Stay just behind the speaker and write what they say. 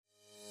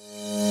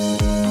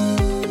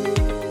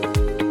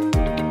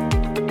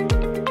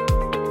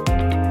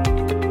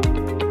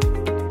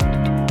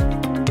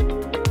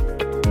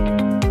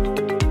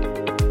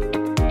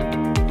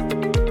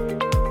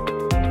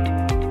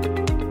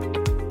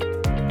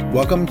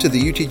Welcome to the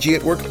UTG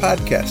at Work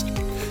podcast.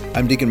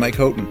 I'm Deacon Mike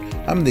Houghton.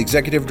 I'm the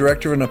Executive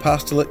Director of an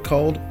apostolate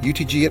called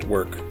UTG at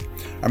Work.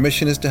 Our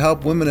mission is to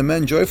help women and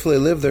men joyfully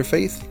live their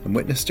faith and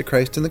witness to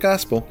Christ and the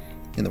gospel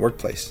in the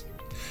workplace.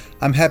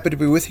 I'm happy to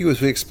be with you as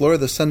we explore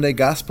the Sunday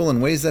gospel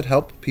in ways that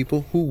help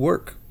people who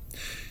work.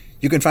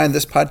 You can find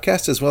this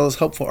podcast as well as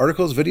helpful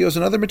articles, videos,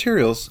 and other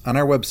materials on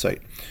our website,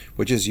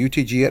 which is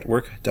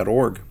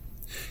utgatwork.org.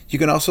 You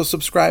can also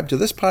subscribe to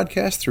this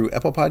podcast through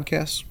Apple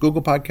Podcasts,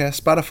 Google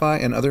Podcasts,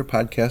 Spotify, and other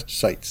podcast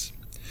sites.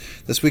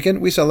 This weekend,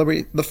 we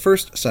celebrate the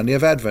first Sunday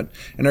of Advent,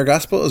 and our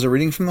gospel is a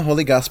reading from the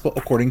Holy Gospel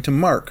according to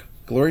Mark.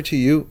 Glory to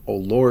you, O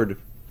Lord.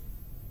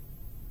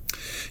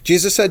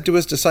 Jesus said to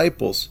his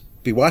disciples,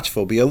 "Be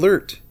watchful, be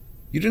alert.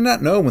 You do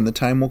not know when the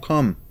time will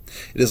come.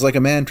 It is like a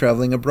man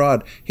traveling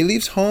abroad. He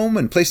leaves home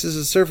and places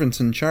his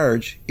servants in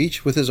charge,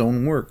 each with his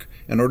own work,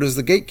 and orders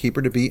the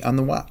gatekeeper to be on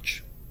the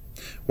watch.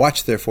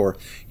 Watch, therefore.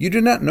 You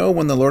do not know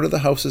when the Lord of the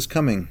house is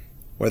coming,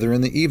 whether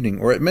in the evening,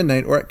 or at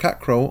midnight, or at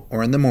cockcrow,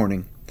 or in the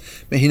morning.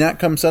 May he not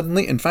come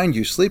suddenly and find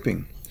you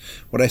sleeping.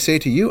 What I say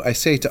to you, I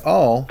say to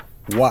all,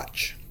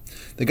 watch."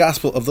 The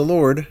gospel of the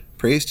Lord.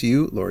 Praise to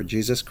you, Lord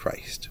Jesus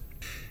Christ.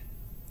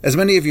 As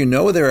many of you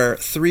know, there are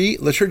 3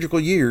 liturgical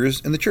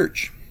years in the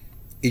church.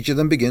 Each of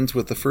them begins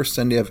with the first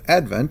Sunday of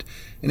Advent,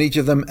 and each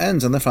of them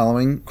ends on the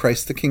following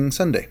Christ the King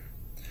Sunday.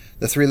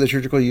 The 3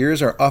 liturgical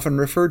years are often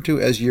referred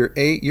to as Year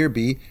A, Year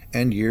B,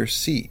 and Year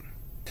C.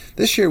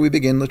 This year we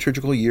begin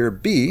liturgical Year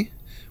B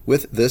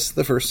with this,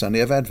 the first Sunday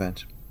of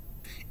Advent.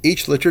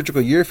 Each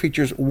liturgical year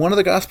features one of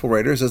the Gospel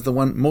writers as the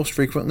one most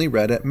frequently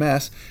read at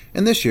Mass,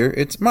 and this year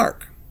it's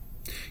Mark.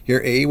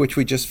 Year A, which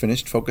we just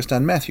finished, focused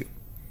on Matthew.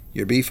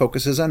 Year B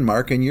focuses on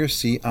Mark, and Year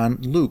C on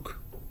Luke.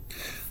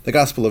 The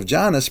Gospel of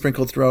John is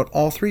sprinkled throughout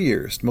all 3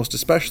 years, most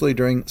especially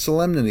during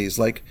solemnities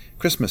like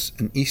Christmas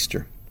and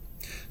Easter.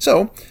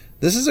 So,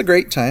 this is a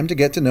great time to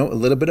get to know a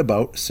little bit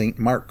about St.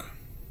 Mark.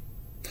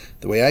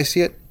 The way I see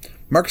it,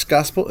 Mark's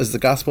gospel is the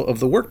gospel of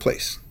the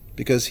workplace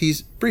because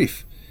he's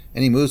brief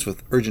and he moves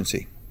with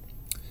urgency.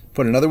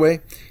 Put another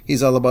way,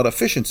 he's all about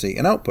efficiency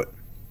and output.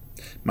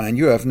 Mind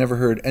you, I've never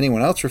heard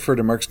anyone else refer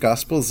to Mark's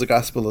gospel as the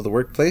gospel of the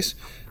workplace,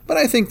 but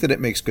I think that it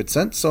makes good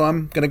sense, so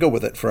I'm going to go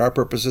with it for our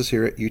purposes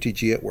here at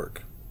UTG at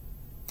Work.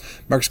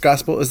 Mark's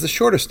gospel is the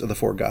shortest of the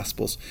 4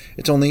 gospels.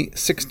 It's only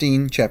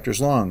 16 chapters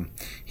long.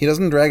 He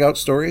doesn't drag out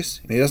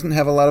stories, and he doesn't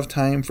have a lot of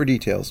time for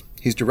details.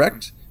 He's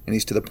direct, and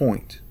he's to the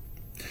point.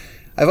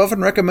 I've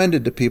often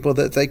recommended to people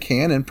that they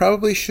can and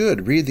probably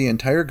should read the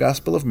entire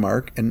Gospel of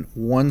Mark in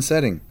one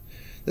setting.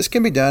 This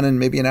can be done in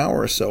maybe an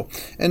hour or so,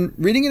 and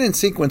reading it in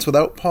sequence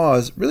without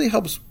pause really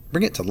helps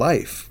bring it to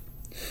life.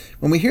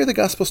 When we hear the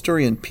gospel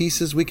story in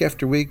pieces week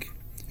after week,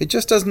 it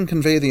just doesn't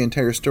convey the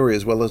entire story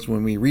as well as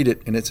when we read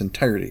it in its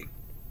entirety.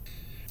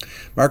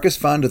 Mark is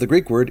fond of the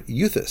Greek word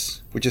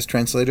euthys, which is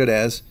translated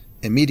as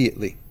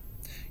immediately.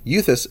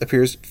 Euthys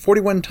appears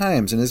 41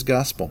 times in his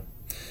gospel.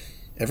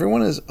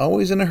 Everyone is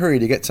always in a hurry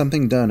to get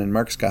something done in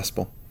Mark's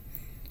gospel.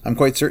 I'm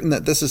quite certain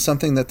that this is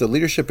something that the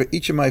leadership at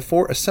each of my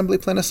 4 assembly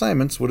plan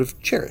assignments would have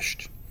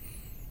cherished.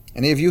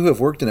 Any of you who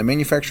have worked in a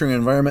manufacturing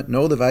environment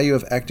know the value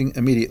of acting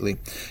immediately,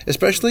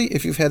 especially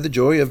if you've had the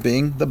joy of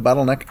being the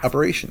bottleneck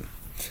operation.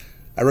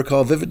 I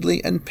recall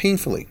vividly and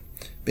painfully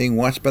being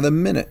watched by the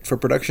minute for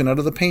production out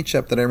of the paint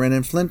shop that I ran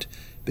in Flint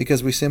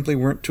because we simply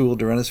weren't tooled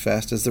to run as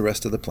fast as the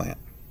rest of the plant.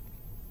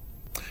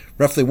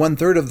 Roughly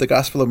 1/3 of the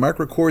Gospel of Mark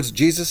records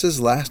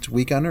Jesus' last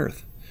week on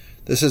earth.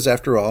 This is,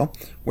 after all,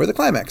 where the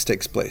climax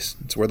takes place.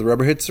 It's where the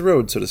rubber hits the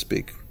road, so to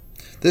speak.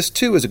 This,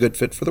 too, is a good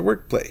fit for the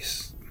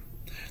workplace.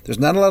 There's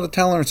not a lot of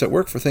tolerance at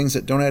work for things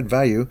that don't add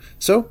value,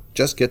 so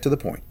just get to the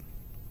point.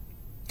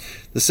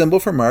 The symbol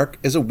for Mark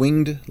is a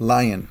winged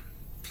lion.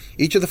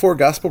 Each of the 4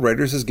 gospel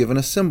writers is given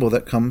a symbol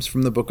that comes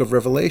from the book of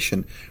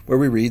Revelation, where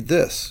we read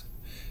this.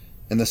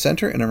 In the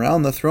center and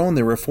around the throne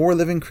there were 4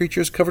 living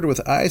creatures covered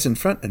with eyes in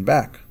front and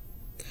back.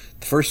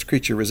 The first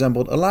creature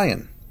resembled a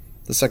lion.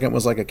 The second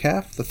was like a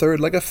calf, the third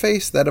like a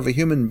face, that of a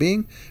human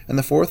being, and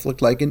the fourth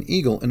looked like an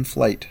eagle in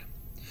flight.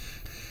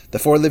 The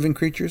 4 living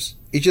creatures,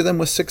 each of them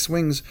with 6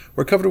 wings,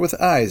 were covered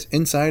with eyes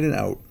inside and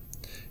out.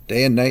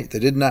 Day and night they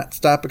did not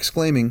stop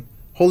exclaiming,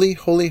 "Holy,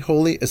 holy,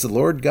 holy is the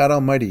Lord God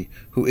Almighty,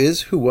 who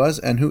is, who was,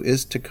 and who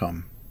is to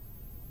come."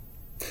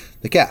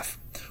 The calf,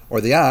 or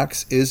the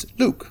ox, is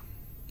Luke.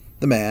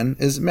 The man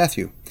is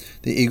Matthew.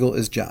 The eagle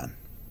is John.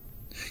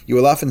 You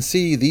will often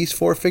see these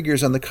 4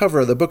 figures on the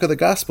cover of the book of the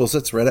Gospels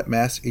that's read at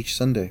Mass each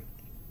Sunday.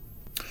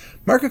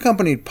 Mark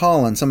accompanied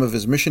Paul on some of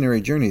his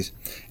missionary journeys,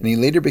 and he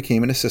later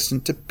became an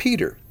assistant to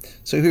Peter,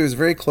 so he was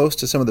very close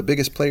to some of the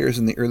biggest players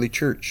in the early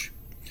church.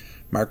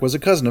 Mark was a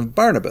cousin of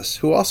Barnabas,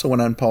 who also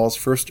went on Paul's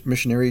first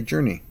missionary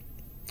journey.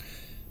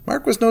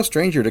 Mark was no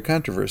stranger to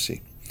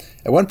controversy.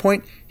 At one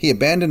point, he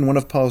abandoned one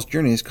of Paul's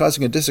journeys,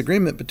 causing a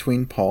disagreement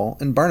between Paul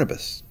and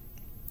Barnabas.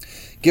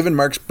 Given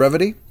Mark's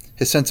brevity,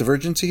 his sense of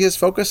urgency, his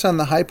focus on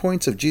the high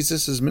points of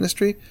Jesus'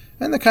 ministry,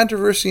 and the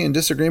controversy and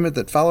disagreement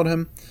that followed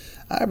him,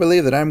 I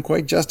believe that I'm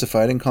quite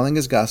justified in calling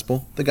his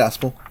gospel the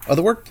gospel of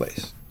the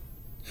workplace.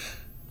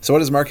 So what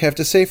does Mark have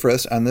to say for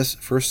us on this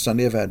first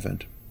Sunday of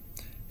Advent?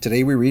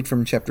 Today we read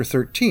from chapter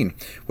 13,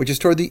 which is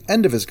toward the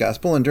end of his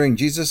gospel and during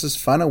Jesus'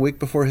 final week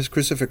before his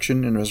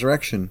crucifixion and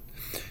resurrection.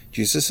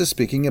 Jesus is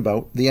speaking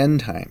about the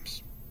end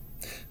times.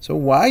 So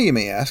why, you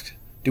may ask,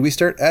 do we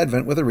start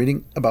Advent with a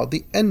reading about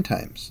the end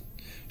times?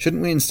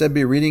 Shouldn't we instead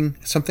be reading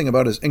something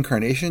about his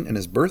incarnation and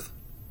his birth?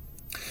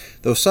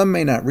 Though some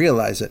may not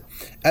realize it,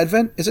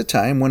 Advent is a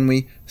time when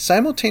we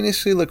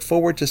simultaneously look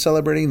forward to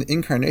celebrating the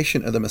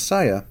incarnation of the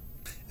Messiah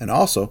and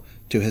also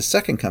to his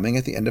second coming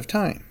at the end of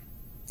time.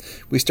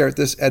 We start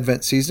this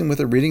Advent season with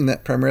a reading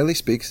that primarily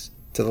speaks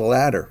to the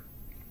latter.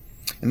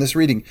 In this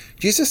reading,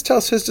 Jesus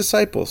tells his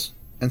disciples,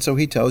 and so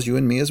he tells you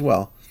and me as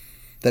well,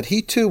 that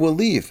he too will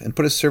leave and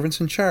put his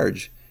servants in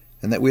charge,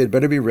 and that we had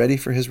better be ready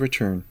for his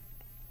return.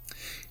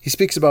 He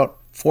speaks about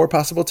 4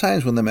 possible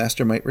times when the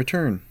Master might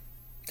return.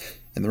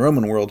 In the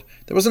Roman world,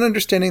 there was an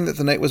understanding that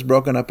the night was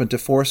broken up into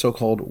 4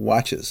 so-called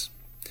watches.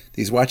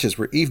 These watches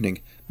were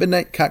evening,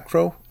 midnight,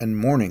 cockcrow, and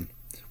morning,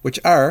 which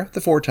are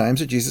the 4 times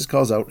that Jesus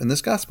calls out in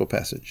this gospel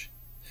passage.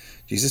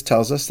 Jesus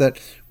tells us that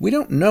we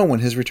don't know when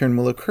his return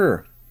will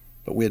occur,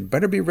 but we had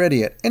better be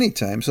ready at any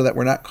time so that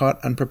we're not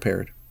caught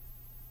unprepared.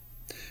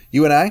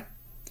 You and I,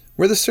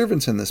 we're the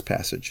servants in this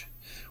passage.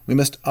 We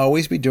must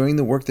always be doing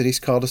the work that he's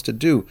called us to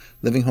do,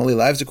 living holy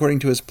lives according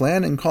to his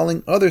plan and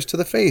calling others to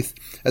the faith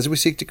as we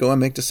seek to go and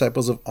make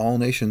disciples of all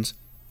nations,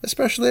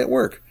 especially at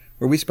work,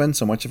 where we spend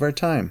so much of our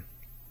time.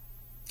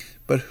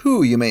 But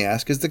who, you may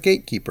ask, is the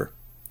gatekeeper?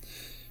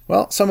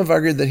 Well, some have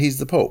argued that he's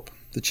the Pope,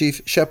 the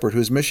chief shepherd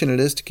whose mission it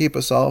is to keep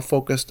us all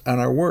focused on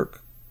our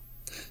work.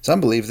 Some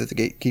believe that the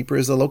gatekeeper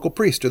is the local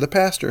priest or the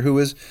pastor who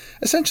is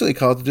essentially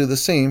called to do the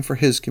same for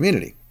his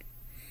community.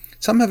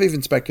 Some have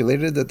even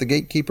speculated that the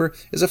gatekeeper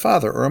is a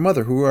father or a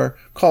mother who are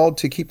called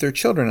to keep their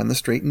children on the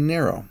straight and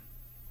narrow.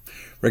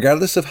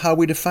 Regardless of how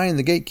we define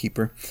the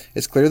gatekeeper,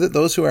 it's clear that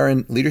those who are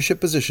in leadership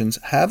positions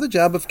have the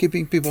job of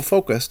keeping people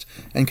focused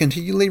and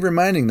continually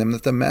reminding them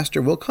that the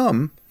Master will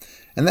come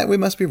and that we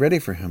must be ready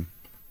for him.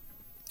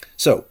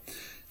 So,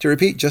 to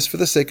repeat just for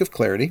the sake of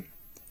clarity,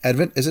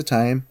 Advent is a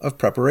time of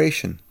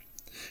preparation.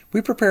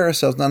 We prepare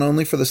ourselves not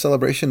only for the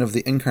celebration of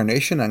the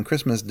Incarnation on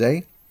Christmas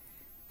Day,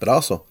 but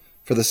also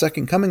for the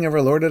second coming of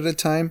our Lord at a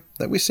time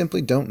that we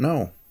simply don't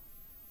know.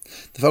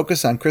 The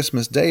focus on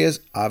Christmas Day is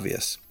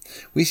obvious.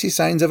 We see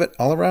signs of it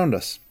all around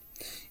us.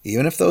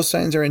 Even if those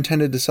signs are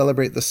intended to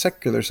celebrate the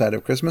secular side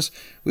of Christmas,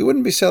 we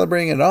wouldn't be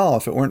celebrating it at all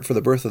if it weren't for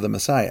the birth of the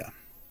Messiah.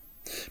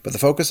 But the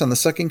focus on the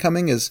second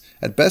coming is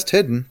at best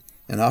hidden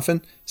and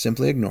often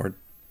simply ignored.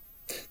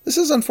 This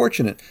is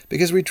unfortunate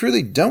because we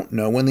truly don't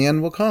know when the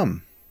end will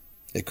come.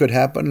 It could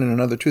happen in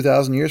another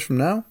 2,000 years from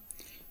now,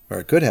 or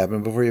it could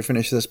happen before you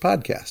finish this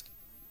podcast.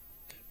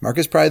 Mark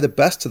is probably the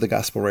best of the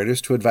gospel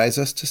writers to advise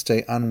us to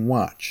stay on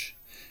watch.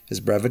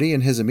 His brevity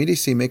and his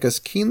immediacy make us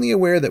keenly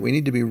aware that we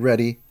need to be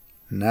ready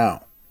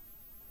now.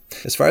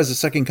 As far as the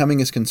second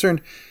coming is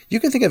concerned, you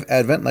can think of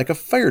Advent like a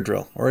fire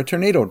drill or a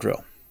tornado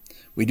drill.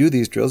 We do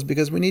these drills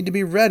because we need to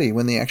be ready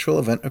when the actual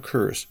event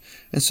occurs.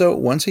 And so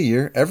once a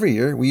year, every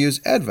year, we use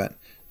Advent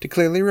to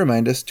clearly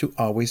remind us to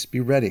always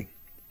be ready.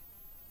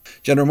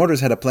 General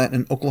Motors had a plant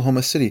in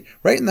Oklahoma City,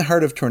 right in the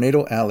heart of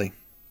Tornado Alley.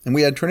 And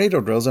we had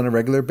tornado drills on a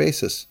regular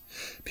basis.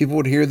 People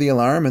would hear the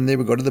alarm and they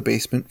would go to the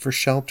basement for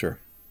shelter.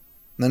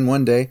 And then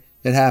one day,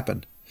 it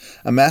happened.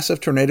 A massive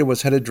tornado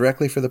was headed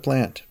directly for the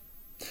plant.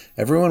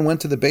 Everyone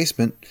went to the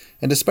basement,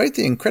 and despite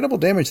the incredible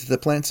damage that the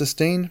plant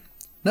sustained,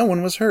 no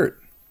one was hurt.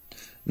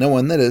 No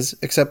one, that is,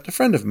 except a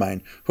friend of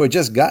mine who had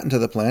just gotten to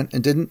the plant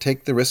and didn't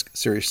take the risk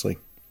seriously.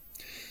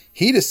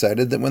 He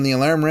decided that when the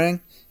alarm rang,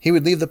 he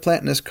would leave the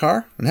plant in his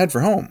car and head for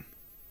home.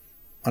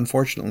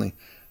 Unfortunately,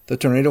 the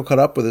tornado caught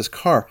up with his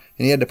car,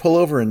 and he had to pull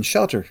over and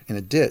shelter in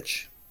a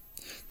ditch.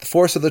 The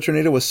force of the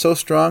tornado was so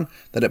strong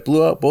that it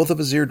blew out both of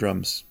his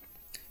eardrums.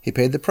 He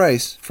paid the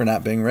price for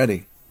not being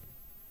ready.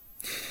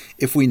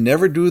 If we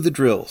never do the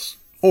drills,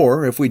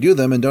 or if we do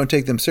them and don't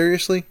take them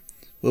seriously,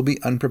 we'll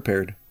be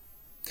unprepared.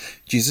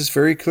 Jesus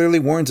very clearly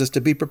warns us to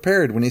be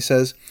prepared when he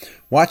says,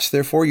 "Watch,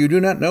 therefore, you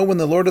do not know when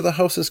the Lord of the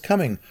house is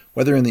coming,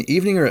 whether in the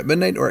evening or at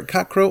midnight or at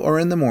cockcrow or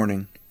in the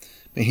morning.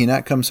 May he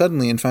not come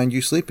suddenly and find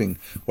you sleeping.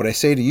 What I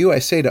say to you, I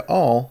say to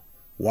all,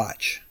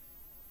 watch."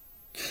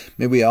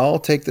 May we all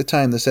take the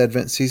time this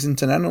Advent season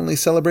to not only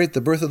celebrate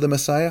the birth of the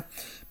Messiah,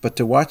 but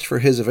to watch for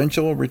his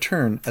eventual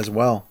return as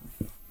well.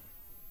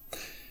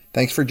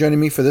 Thanks for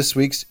joining me for this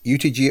week's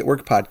UTG at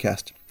Work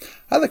podcast.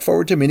 I look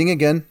forward to meeting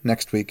again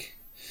next week.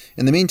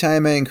 In the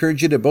meantime, I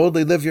encourage you to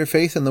boldly live your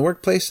faith in the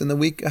workplace in the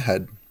week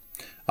ahead.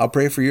 I'll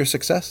pray for your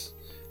success,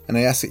 and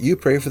I ask that you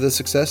pray for the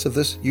success of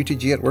this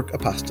UTG at Work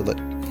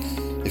apostolate.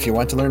 If you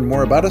want to learn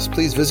more about us,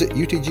 please visit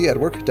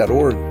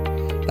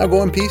utgatwork.org. Now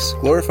go in peace,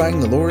 glorifying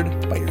the Lord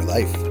by your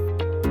life.